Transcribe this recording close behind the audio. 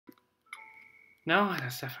No,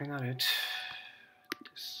 that's definitely not it.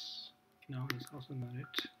 This, no, that's also not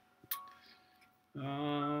it.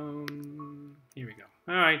 Here we go.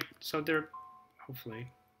 All right, so they're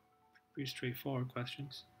hopefully pretty straightforward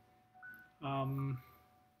questions.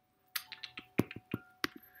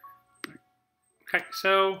 Okay,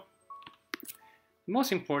 so the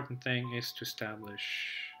most important thing is to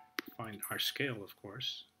find our scale, of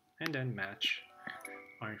course, and then match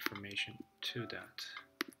our information to that.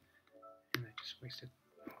 And I just wasted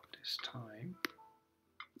all this time.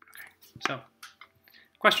 Okay, so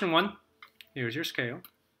question 1, here's your scale.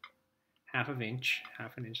 Half an inch. I'm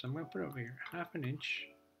going to put it over here. Half an inch.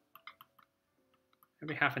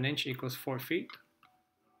 Every half an inch equals 4 feet.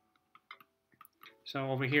 So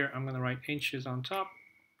over here, I'm going to write inches on top,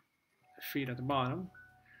 feet at the bottom.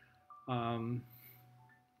 I'm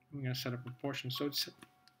going to set a proportion. So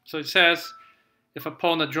it says if a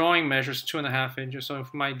pole in the drawing measures 2.5 inches. So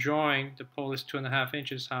if my drawing, the pole is 2.5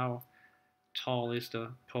 inches, how tall is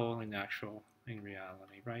the pole in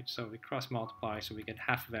reality, right? So we cross multiply, so we get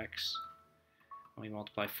half of x. And we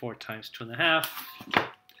multiply 4 times 2.5.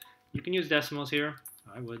 You can use decimals here.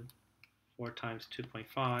 I would. 4 times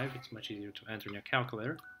 2.5. It's much easier to enter in your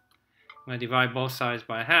calculator. I'm going to divide both sides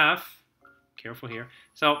by half. Careful here.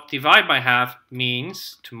 So divide by half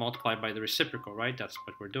means to multiply by the reciprocal, right? That's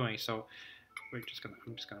what we're doing. So I'm just going to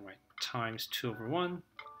write times 2 over 1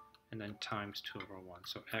 and then times 2 over 1.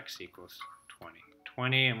 So x equals 20.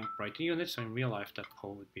 20, I'm writing units, so in real life that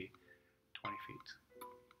pole would be 20 feet.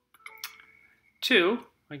 2,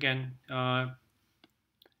 again, I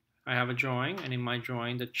have a drawing, and in my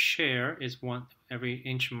drawing, the chair is every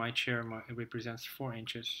inch of my chair it represents 4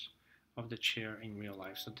 inches of the chair in real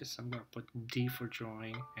life. So this, I'm going to put D for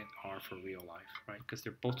drawing and R for real life, right? Because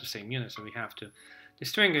they're both the same unit, so we have to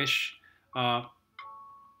distinguish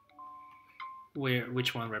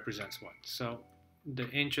which one represents what. So the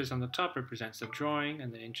inches on the top represents the drawing,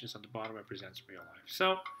 and the inches on the bottom represents real life.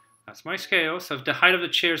 So that's my scale. So if the height of the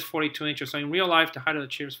chair is 42 inches, so in real life, the height of the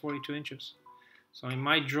chair is 42 inches. So in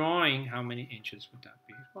my drawing, how many inches would that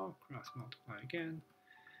be? Well, cross multiply again.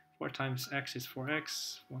 4 times x is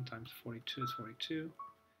 4x. 1 times 42 is 42.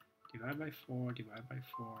 Divide by 4, divide by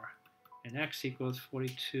 4. And x equals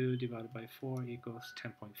 42 divided by 4 equals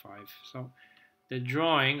 10.5. So the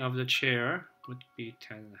drawing of the chair would be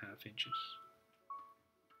 10.5 inches.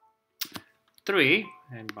 3,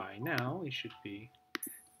 and by now we should be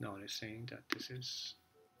noticing that this is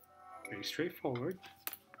very straightforward.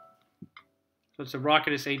 So the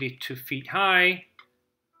rocket is 82 feet high.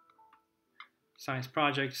 Science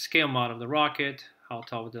project, scale model of the rocket. How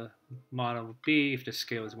tall would the model be if the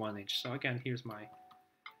scale is 1 inch? So again, here's my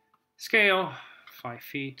scale, 5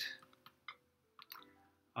 feet,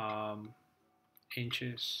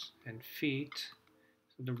 inches and feet.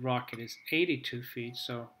 So the rocket is 82 feet.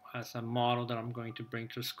 So as a model that I'm going to bring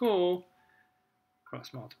to school,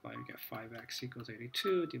 cross multiply, we get 5x equals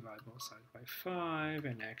 82, divide both sides by 5,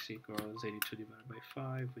 and x equals 82 divided by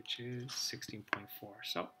 5, which is 16.4.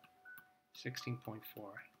 So 16.4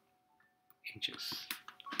 inches.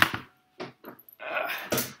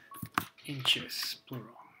 Inches, plural.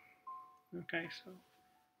 Okay, so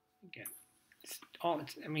again,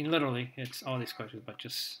 I mean, literally, it's all these questions, but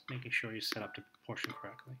just making sure you set up the proportion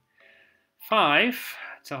correctly. 5,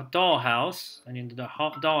 it's a dollhouse, and in the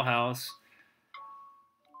dollhouse,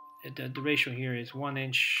 the ratio here is 1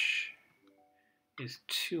 inch is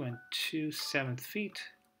 2 2/7 feet.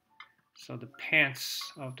 So the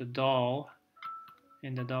pants of the doll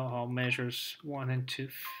in the doll measures 1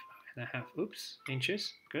 2.5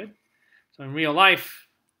 inches. Good. So in real life,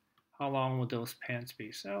 how long would those pants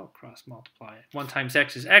be? So cross multiply it. 1 times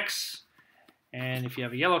x is x. And if you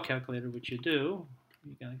have a yellow calculator, which you do,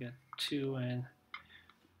 you're going to get 2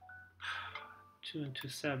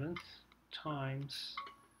 2/7 times,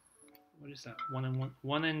 what is that? 1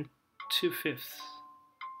 2/5.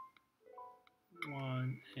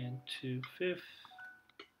 1 2/5.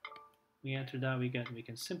 We enter that, we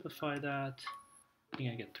can simplify that.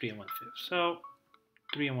 You're gonna get 3 1/5. So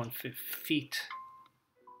 3 1/5 feet.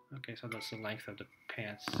 Okay, so that's the length of the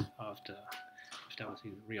pants of the, if that was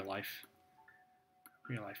real life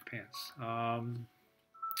pants.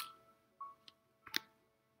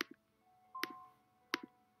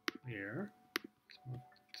 Here,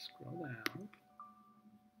 scroll down.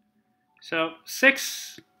 So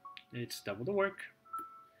 6, it's double the work.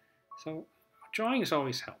 So drawings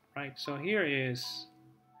always help, right? So here is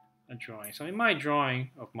a drawing. So in my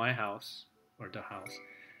drawing of my house, or the house,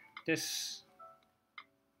 this,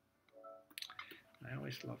 I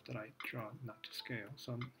always love that I draw not to scale.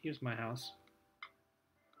 So here's my house.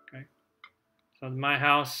 Okay. So my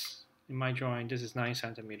house in my drawing, this is 9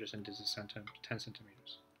 centimeters and this is 10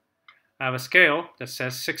 centimeters. I have a scale that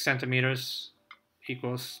says 6 centimeters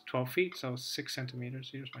equals 12 feet, so 6 centimeters,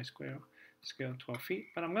 here's my scale 12 feet,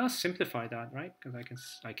 but I'm going to simplify that, right,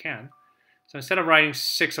 because I can. So instead of writing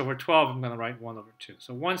 6 over 12, I'm going to write 1 over 2.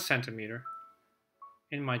 So 1 centimeter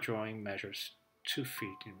in my drawing measures 2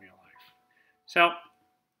 feet in real life. So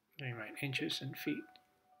let me write inches and feet.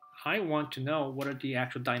 I want to know what are the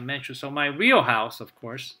actual dimensions. So my real house, of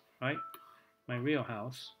course, right, my real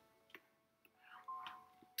house,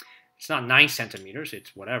 it's not 9 centimeters,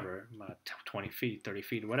 it's whatever, 20 feet, 30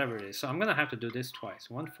 feet, whatever it is. So I'm going to have to do this twice,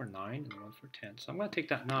 one for 9 and one for 10. So I'm going to take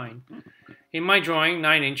that 9. In my drawing,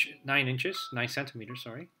 9 centimeters,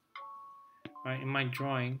 sorry. Right, in my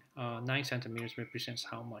drawing, 9 centimeters represents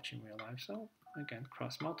how much in real life. So again,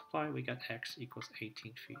 cross multiply, we got x equals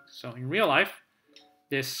 18 feet. So in real life,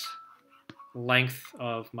 this length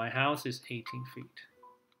of my house is 18 feet.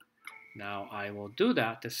 Now I will do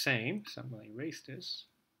that the same, so I'm going to erase this.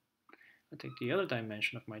 I'll take the other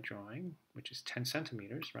dimension of my drawing, which is 10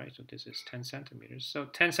 centimeters, right? So this is 10 centimeters. So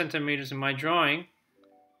 10 centimeters in my drawing,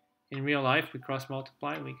 in real life, we cross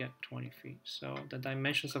multiply, we get 20 feet. So the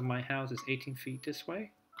dimensions of my house is 18 feet this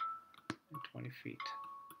way, and 20 feet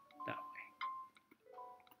that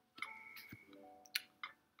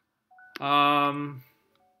way.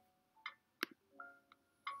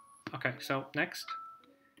 Okay, so next.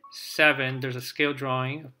 7, there's a scale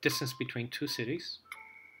drawing of distance between 2 cities.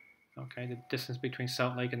 Okay, the distance between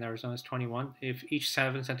Salt Lake and Arizona is 21. If each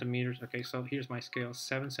 7 centimeters, okay, so here's my scale.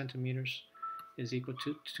 7 centimeters is equal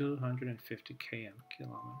to 250 km,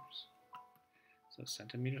 kilometers. So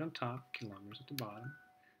centimeters on top, kilometers at the bottom.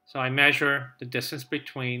 So I measure the distance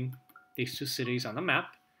between these 2 cities on the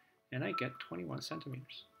map, and I get 21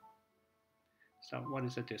 centimeters. So what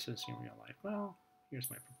is the distance in real life? Well, here's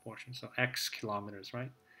my proportion. So x kilometers,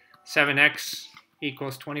 right? 7x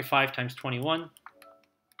equals 25 times 21.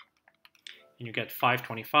 And you get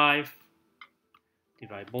 525.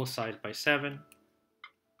 Divide both sides by 7.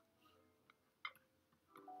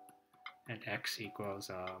 And x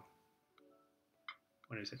equals,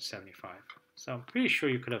 what is it, 75. So I'm pretty sure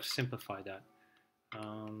you could have simplified that.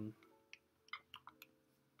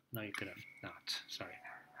 No, you could have not. Sorry.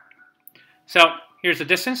 So here's the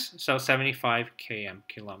distance. So 75 km,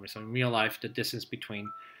 kilometers. So in real life, the distance between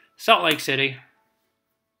Salt Lake City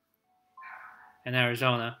and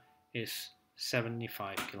Arizona is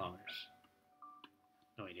 75 kilometers.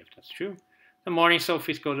 No idea if that's true. In the morning,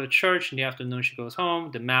 Sophie goes to church. In the afternoon, she goes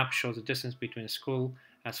home. The map shows the distance between the school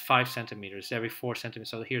as 5 centimeters every 4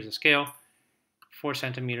 centimeters. So here's the scale. 4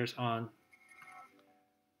 centimeters on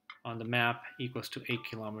the map equals to 8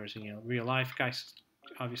 kilometers in real life. Guys,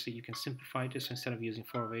 obviously you can simplify this. Instead of using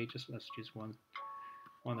 4 over 8, just let's use 1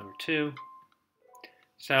 over 2.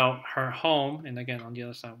 So her home, and again on the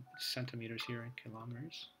other side, centimeters here in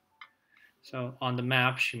kilometers. So on the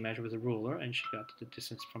map, she measured with a ruler, and she got the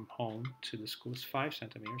distance from home to the school is 5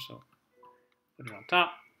 centimeters. So put it on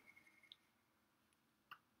top.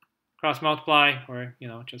 Cross multiply, or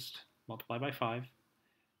just multiply by 5.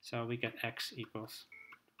 So we get x equals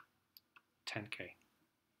 10k.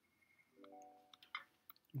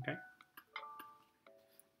 Okay.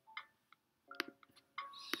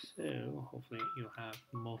 So hopefully you'll have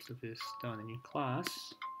most of this done in your class.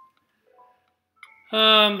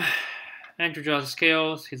 Andrew draws the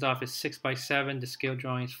scales. His office is 6 by 7. The scale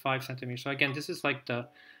drawing is 5 centimeters. So again, this is like the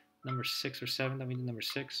number 6 or 7 that we did number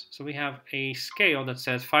 6. So we have a scale that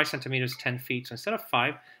says 5 centimeters, 10 feet. So instead of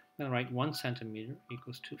 5, I'm going to write 1 centimeter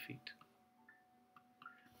equals 2 feet.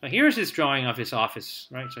 But here's his drawing of his office,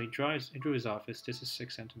 right? So he drew his office. This is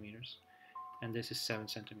 6 centimeters, and this is 7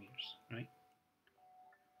 centimeters, right?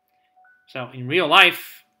 So in real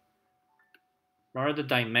life, what are the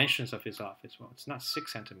dimensions of his office? Well, it's not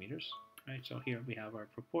 6 centimeters, right? So here we have our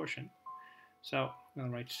proportion. So I'm going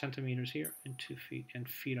to write centimeters here and 2 feet and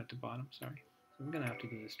feet at the bottom, sorry. So I'm going to have to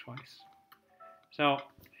do this twice. So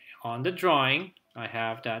on the drawing, I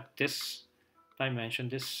have that this dimension,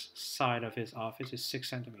 this side of his office is 6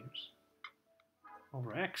 centimeters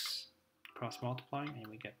over x, cross multiplying, and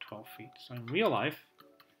we get 12 feet. So in real life,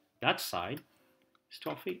 that side is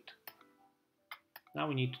 12 feet. Now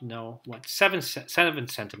we need to know what 7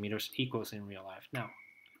 centimeters equals in real life. Now,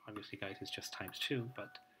 obviously, guys, it's just times 2,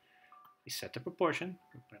 but we set the proportion.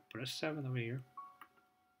 We're going to put a 7 over here.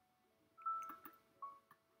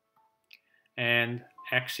 And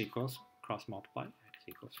x equals, cross multiply, x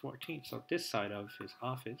equals 14. So this side of his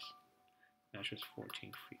office measures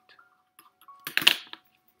 14 feet.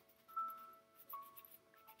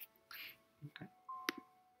 Okay.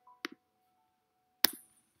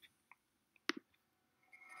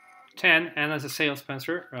 10. Anna's a sales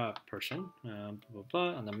person. Blah, blah,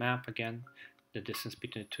 blah. On the map again, the distance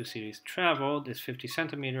between the two cities traveled is 50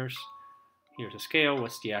 centimeters. Here's a scale.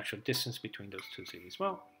 What's the actual distance between those two cities?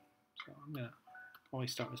 Well, so I'm gonna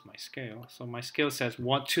always start with my scale. So my scale says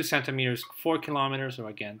 2 centimeters, 4 kilometers, or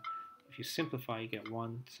again, if you simplify, you get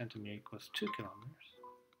 1 centimeter equals 2 kilometers.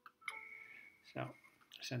 So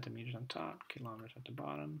centimeters on top, kilometers at the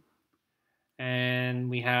bottom. And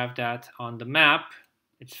we have that on the map,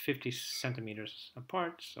 it's 50 centimeters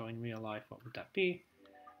apart. So in real life, what would that be?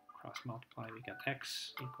 Cross multiply, we get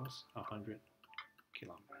x equals 100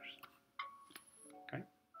 kilometers. Okay.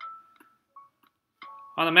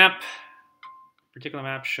 On the map, particular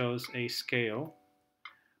map shows a scale.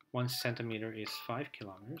 1 centimeter is 5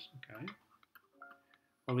 kilometers. Okay.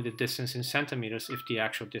 What would the distance in centimeters if the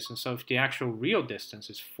actual distance? So if the actual real distance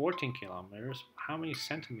is 14 kilometers, how many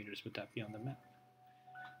centimeters would that be on the map?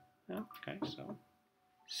 Yeah, okay, so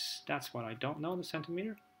that's what I don't know, the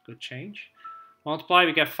centimeter. Good change. Multiply,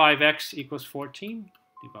 we get 5x equals 14.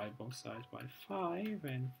 Divide both sides by 5,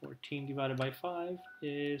 and 14 divided by 5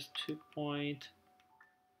 is 2.8.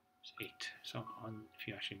 So if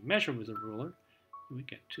you actually measure with a ruler, you would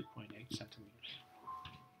get 2.8 centimeters.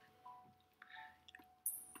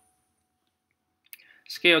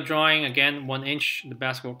 Scale drawing, again, 1 inch, the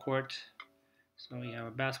basketball court. So you have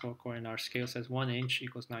a basketball court and our scale says 1 inch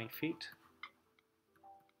equals 9 feet.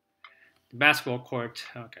 The basketball court,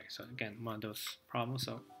 okay, so again, one of those problems.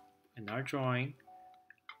 So in our drawing,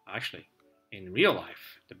 actually, in real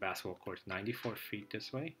life, the basketball court is 94 feet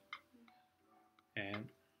this way. And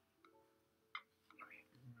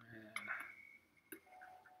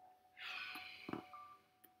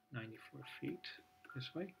 94 feet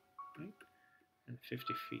this way, right? And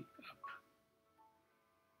 50 feet up.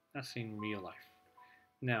 That's in real life.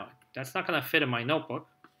 Now, that's not going to fit in my notebook,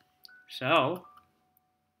 so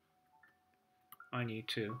I need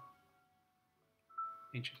to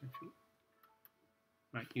inches and feet,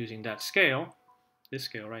 right? Using that scale, this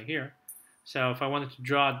scale right here. So if I wanted to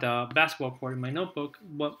draw the basketball court in my notebook,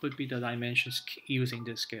 what would be the dimensions using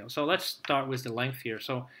this scale? So let's start with the length here.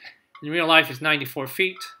 So in real life, it's 94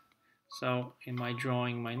 feet. So in my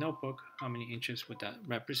drawing, my notebook, how many inches would that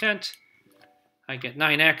represent? I get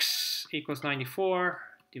 9x equals 94,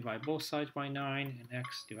 divide both sides by 9, and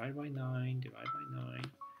x divided by 9, divided by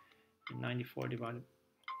 9, and 94 divided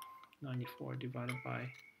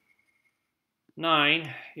by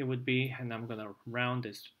 9, it would be, and I'm going to round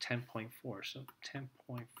this to 10.4, so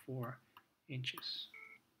 10.4 inches.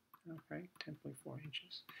 Okay, 10.4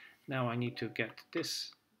 inches. Now I need to get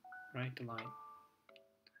this, right, the line.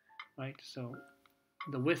 Right, so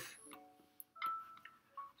the width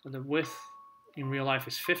in real life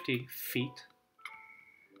is 50 feet.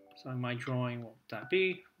 So in my drawing, what would that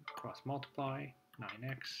be? Cross multiply,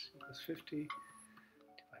 9x equals 50,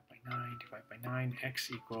 divide by 9, divide by 9, x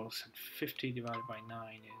equals, and 50 divided by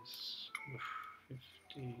 9 is,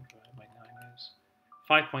 50 divided by 9 is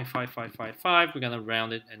 5.5555. We're going to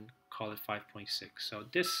round it and call it 5.6. So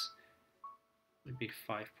this would be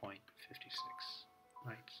 5.56,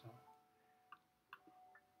 right? So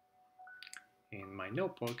in my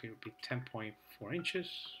notebook, it would be 10.4 inches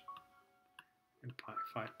and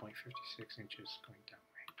 5.56 inches going that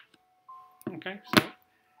way. Okay, so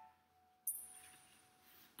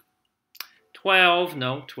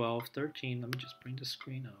 13. Let me just bring the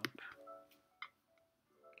screen up.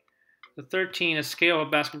 The 13, a scale of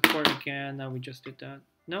basketball court again. We just did that.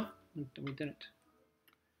 No, we didn't.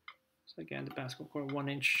 So again, the basketball court, 1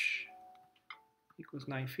 inch equals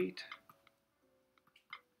 9 feet.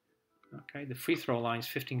 Okay, the free throw line is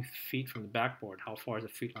 15 feet from the backboard. How far is the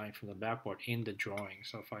free line from the backboard in the drawing?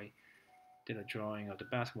 So if I did a drawing of the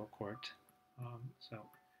basketball court, so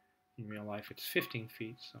in real life it's 15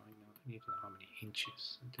 feet, so I need to know how many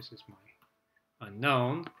inches. And this is my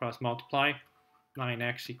unknown. Cross multiply,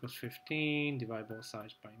 9x equals 15, divide both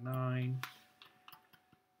sides by 9.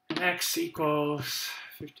 And x equals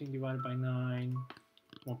 15 divided by 9,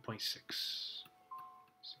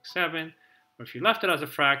 1.667. Or if you left it as a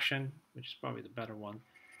fraction, which is probably the better one,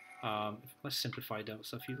 let's simplify those.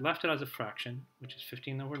 So if you left it as a fraction, which is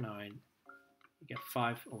 15 over 9, you get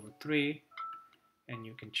 5 over 3, and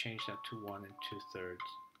you can change that to 1 2/3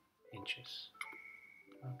 inches.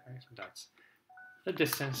 Okay, so that's the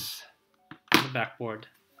distance from the backboard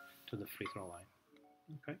to the free throw line.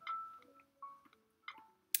 Okay.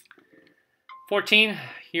 14.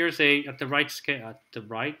 Here's at the right scale. At the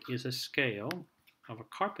right is a scale of a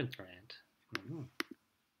carpenter ant.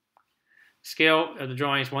 Scale of the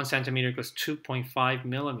drawing is 1 centimeter equals 2.5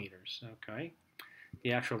 millimeters. Okay.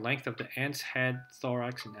 The actual length of the ant's head,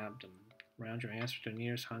 thorax, and abdomen. round your answer to the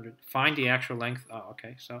nearest 100. Find the actual length. Oh,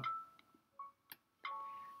 okay, so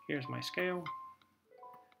here's my scale.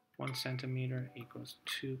 1 centimeter equals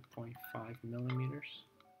 2.5 millimeters.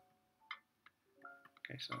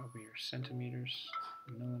 Okay, so over here, centimeters,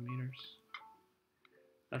 millimeters.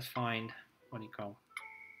 Let's find, what do you call,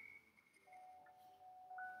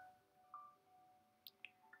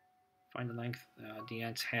 find the length, the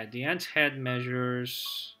ant's head. The ant's head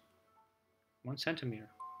measures 1 centimeter.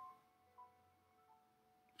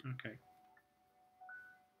 Okay.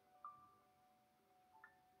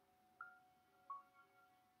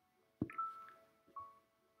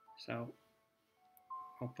 So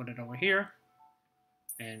I'll put it over here,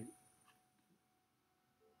 and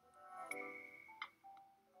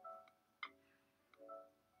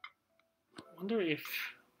wonder if,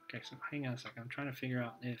 okay, so hang on a second. I'm trying to figure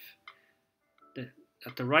out if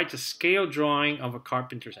at the right, the scale drawing of a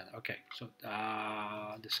carpenter's ant. Okay, so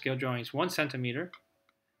the scale drawing is 1 centimeter,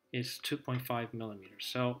 is 2.5 millimeters.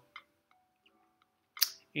 So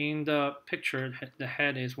in the picture, the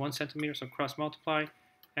head is 1 centimeter, so cross multiply,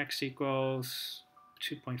 x equals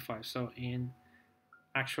 2.5. So in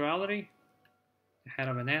actuality, the head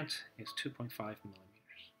of an ant is 2.5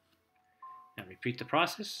 millimeters. Now repeat the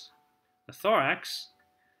process. The thorax,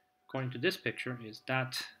 according to this picture, is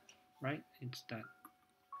that, right? It's that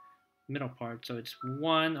middle part. So it's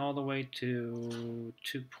 1 all the way to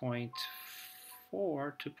 2.4,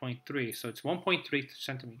 2.3. So it's 1.3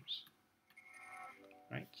 centimeters.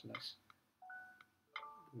 Right? So that's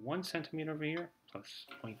 1 centimeter over here plus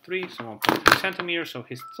 0.3, so 1.3 centimeters. So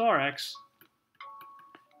his thorax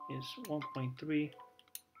is 1.3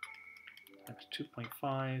 times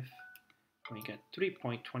 2.5. We get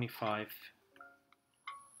 3.25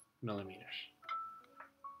 millimeters.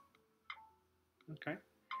 Okay.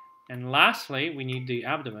 And lastly, we need the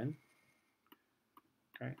abdomen.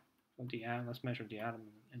 Okay. So let's measure the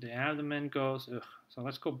abdomen. And the abdomen goes, so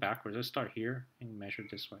let's go backwards. Let's start here and measure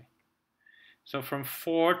this way. So from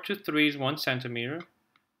 4 to 3 is 1 centimeter.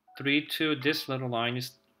 3 to this little line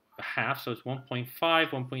is a half, so it's 1.5,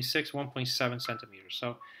 1.6, 1.7 centimeters.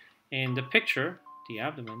 So in the picture, the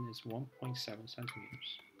abdomen is 1.7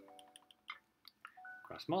 centimeters.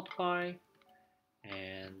 Cross multiply,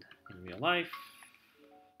 and in real life,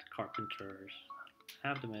 the carpenter's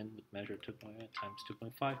abdomen would measure 2 times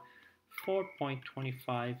 2.5,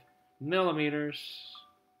 4.25 millimeters.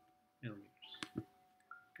 Okay.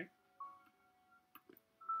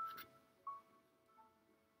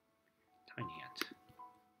 Tiny ant.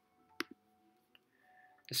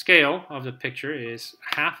 The scale of the picture is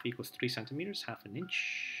half equals 3 centimeters, half an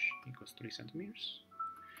inch equals 3 centimeters.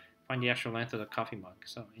 Find the actual length of the coffee mug.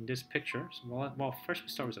 So in this picture, so well, first we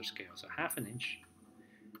start with our scale. So half an inch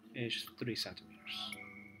is 3 centimeters.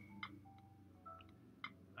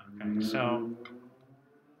 Okay, so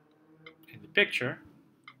in the picture,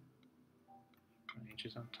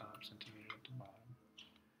 inches on top, centimeters at the bottom.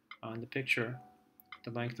 On the picture,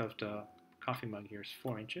 the length of the coffee mug here is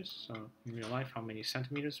 4 inches. So in real life, how many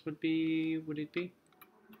centimeters would it be?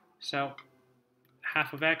 So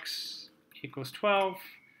half of x equals 12.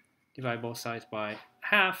 Divide both sides by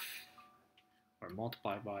half, or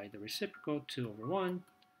multiply by the reciprocal, 2 over 1,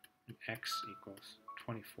 and x equals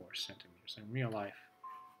 24 centimeters. In real life,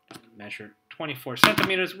 I measured 24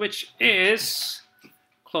 centimeters, which is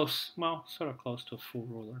close, well, sort of close to a full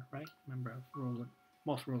ruler, right? Remember, a ruler,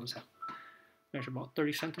 most rulers have measure about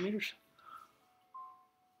 30 centimeters.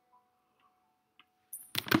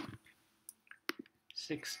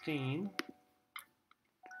 (16)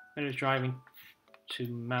 It is driving to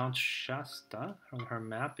Mount Shasta. On her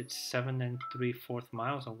map, it's 7 3/4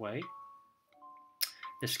 miles away.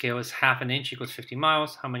 The scale is half an inch equals 50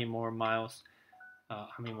 miles. How many more miles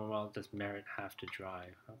does Merritt have to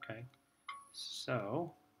drive? Okay,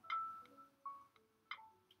 so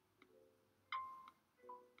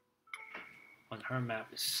on her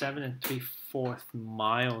map is 7 3/4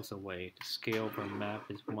 miles away. The scale of her map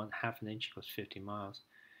is half an inch equals 50 miles.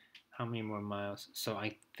 How many more miles? So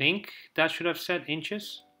I think that should have said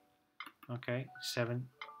inches. Okay, 7.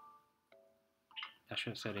 That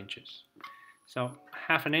should have said inches. So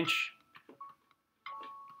half an inch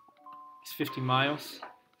is 50 miles.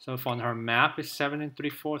 So if on her map is 7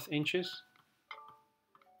 3/4 inches,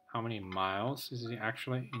 how many miles is it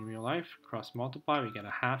actually in real life? Cross multiply, we get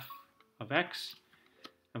a half of x.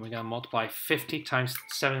 And we're going to multiply 50 times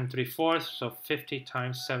 7 3/4. So 50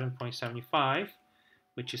 times 7.75.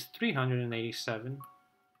 Which is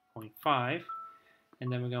 387.5,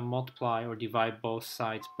 and then we're going to multiply or divide both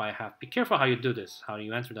sides by half. Be careful how you do this, how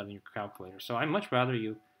you enter that in your calculator. So I'd much rather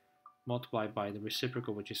you multiply by the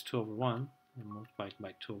reciprocal, which is 2 over 1, and multiply it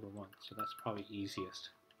by 2 over 1. So that's probably easiest.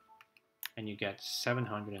 And you get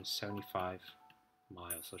 775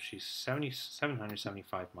 miles. So she's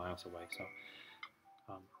 775 miles away. So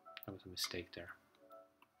that was a mistake there.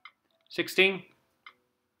 16.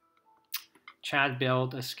 Chad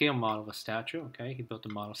built a scale model of a statue. Okay, he built a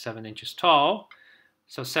model 7 inches tall.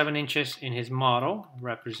 So 7 inches in his model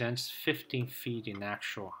represents 15 feet in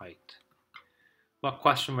actual height. What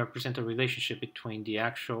question represents the relationship between the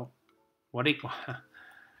actual, what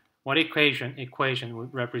equation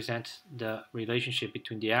would represent the relationship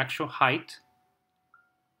between the actual height,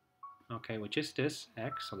 okay, which is this,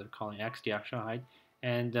 x, so they're calling x the actual height,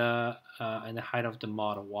 and the height of the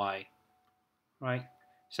model, y, right?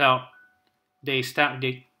 So they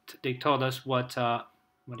told us what do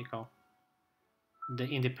you call the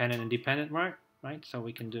independent and dependent, right? So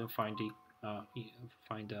we can find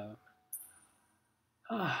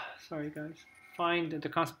the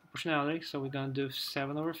constant proportionality. So we're going to do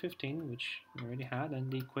 7 over 15, which we already had, and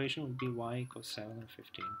the equation would be y equals 7 over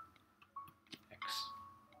 15 x.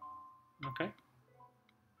 Okay.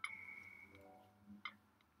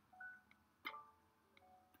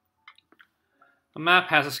 A map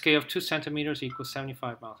has a scale of 2 centimeters equals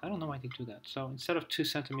 75 miles. I don't know why they do that. So instead of 2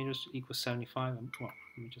 centimeters equals 75, well,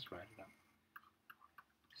 let me just write it out.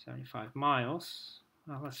 75 miles.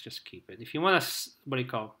 Well, let's just keep it. If you want to,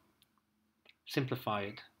 simplify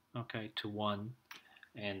it, okay, to 1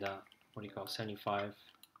 and 75,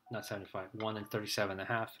 not 75, 1 and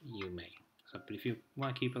 37.5, you may. So, but if you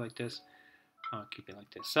want to keep it like this, I'll keep it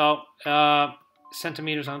like this. So,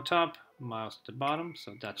 centimeters on top, miles at the bottom,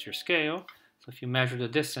 so that's your scale. So if you measure the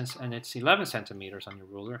distance and it's 11 centimeters on your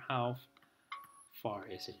ruler, how far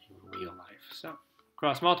is it in real life? So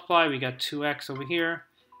cross multiply, we got 2x over here.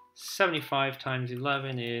 75 times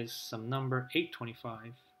 11 is some number,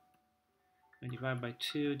 825. And divide by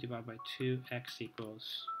 2, x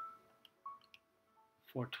equals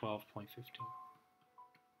 412.15.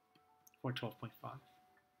 412.5.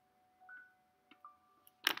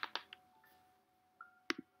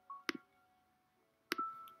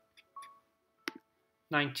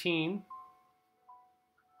 19.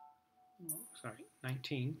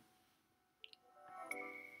 19.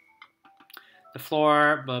 The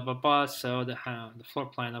floor, blah, blah, blah. So the floor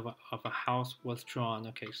plan of a house was drawn.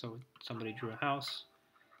 Okay, so somebody drew a house,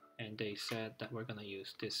 and they said that we're going to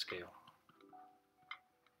use this scale.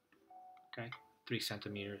 Okay, 3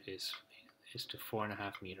 centimeters is to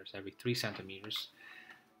 4.5 meters. Every 3 centimeters.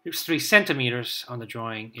 There's 3 centimeters on the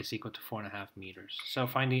drawing is equal to 4.5 meters. So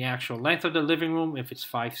find the actual length of the living room if it's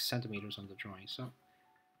 5 centimeters on the drawing. So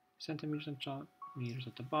centimeters on top, meters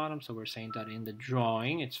at the bottom. So we're saying that in the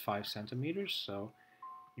drawing it's 5 centimeters. So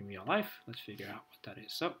in real life, let's figure out what that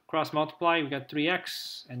is. So cross multiply, we got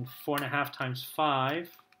 3x and 4.5 times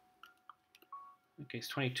 5. Okay,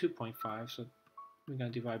 it's 22.5. So we're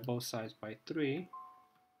going to divide both sides by 3.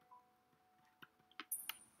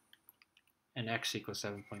 And x equals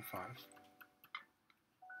 7.5.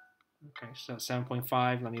 Okay, so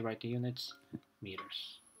 7.5, let me write the units,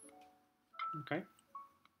 meters. Okay.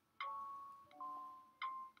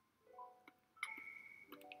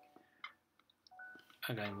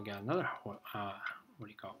 Again, we got another,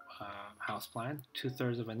 house plan.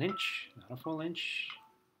 2/3 of an inch, not a full inch,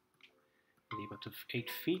 is equal to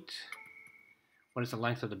 8 feet. What is the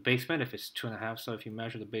length of the basement? If it's 2.5, so if you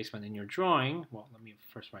measure the basement in your drawing, well, let me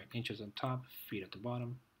first write inches on top, feet at the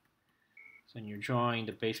bottom. So in your drawing,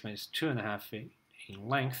 the basement is 2.5 feet in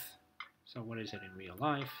length. So what is it in real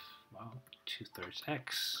life? Well, 2/3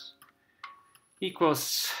 x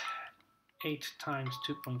equals 8 times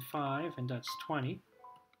 2.5, and that's 20.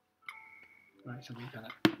 Right, so we're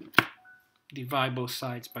gonna divide both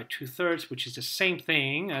sides by 2/3, which is the same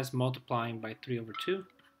thing as multiplying by 3 over 2.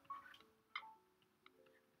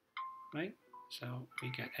 Right, so we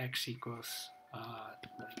get x equals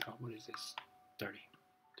what is this?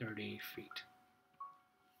 30 feet.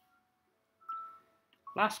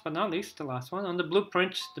 Last but not least, the last one on the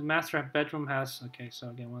blueprint, the master bedroom has, okay, so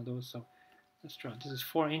again, one of those. So let's draw. This is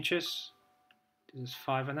 4 inches. This is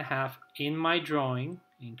 5.5 in my drawing,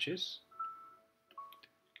 inches.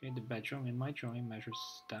 Okay, the bedroom in my drawing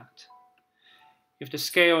measures that. If the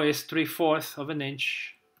scale is 3/4 of an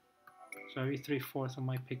inch, so every 3/4 of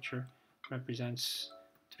my picture represents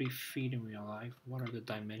 3 feet in real life. What are the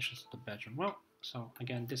dimensions of the bedroom? Well, so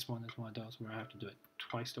again, this one is one of those where I have to do it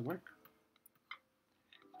twice the work.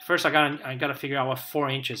 First, I gotta figure out what 4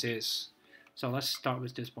 inches is. So let's start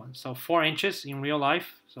with this one. So 4 inches in real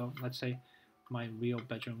life. So let's say my real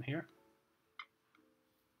bedroom here.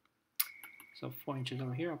 So 4 inches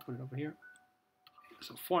over here. I'll put it over here.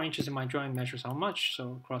 So 4 inches in my drawing measures how much?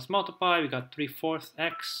 So cross multiply, we got 3/4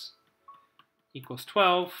 x equals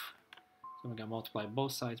 12. So we're going to multiply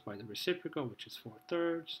both sides by the reciprocal, which is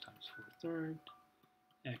 4/3 times 4/3.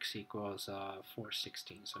 X equals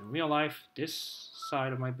 4/16. So in real life, this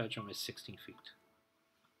side of my bedroom is 16 feet.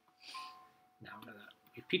 Now I'm going to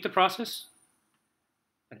repeat the process.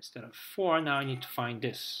 And instead of 4, now I need to find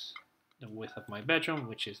this, the width of my bedroom,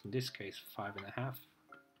 which is in this case 5.5.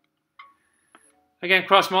 Again,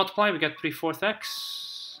 cross multiply, we get 3/4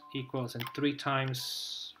 x equals, and 3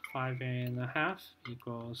 times 5.5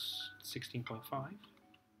 equals 16.5.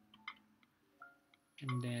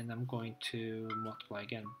 And then I'm going to multiply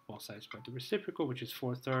again both sides by the reciprocal, which is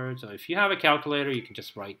 4/3. So if you have a calculator, you can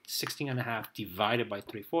just write 16.5 divided by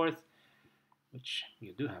 3/4, which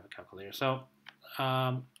you do have a calculator. So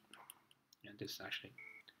yeah, this is actually,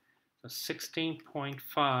 so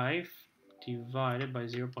 16.5 divided by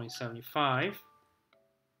 0.75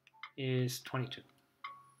 is 22.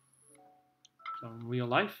 So in real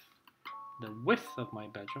life, the width of my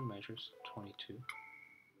bedroom measures 22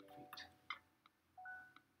 feet.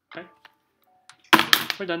 Okay,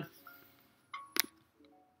 we're done.